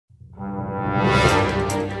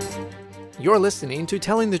You're listening to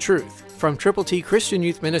Telling the Truth from Triple T Christian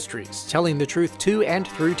Youth Ministries, telling the truth to and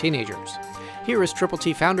through teenagers. Here is Triple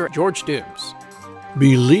T founder George Dooms.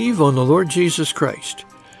 Believe on the Lord Jesus Christ.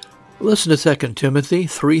 Listen to 2 Timothy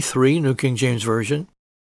 3:3, New King James Version.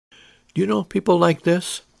 Do you know people like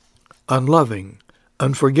this? Unloving,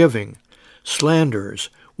 unforgiving, slanderers,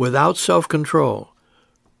 without self-control,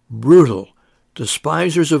 brutal,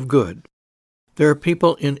 despisers of good. There are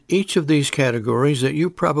people in each of these categories that you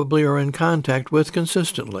probably are in contact with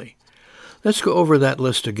consistently. Let's go over that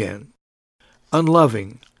list again.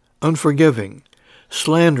 Unloving, unforgiving,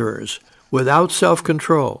 slanderers, without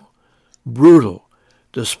self-control, brutal,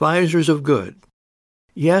 despisers of good.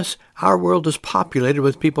 Yes, our world is populated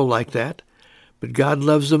with people like that, but God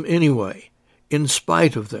loves them anyway, in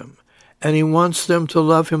spite of them, and He wants them to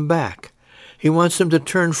love Him back. He wants them to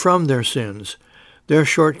turn from their sins, their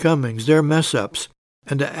shortcomings, their mess-ups,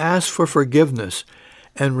 and to ask for forgiveness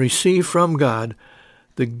and receive from God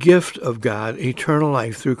the gift of God, eternal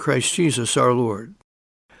life through Christ Jesus our Lord.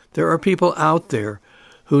 There are people out there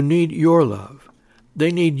who need your love.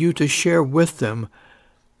 They need you to share with them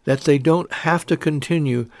that they don't have to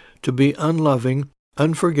continue to be unloving,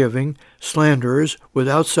 unforgiving, slanderers,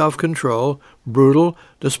 without self-control, brutal,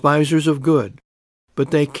 despisers of good.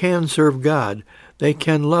 But they can serve God. They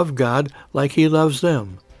can love God like He loves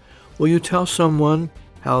them. Will you tell someone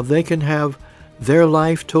how they can have their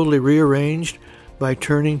life totally rearranged by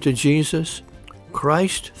turning to Jesus?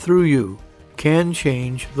 Christ, through you, can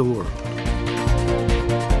change the world.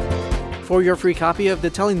 For your free copy of the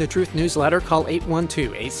Telling the Truth newsletter, call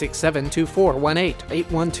 812-867-2418,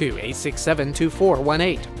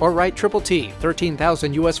 812-867-2418, or write Triple T,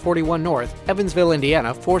 13,000 U.S. 41 North, Evansville,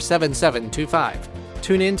 Indiana, 47725.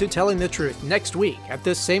 Tune in to Telling the Truth next week at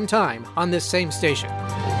this same time on this same station.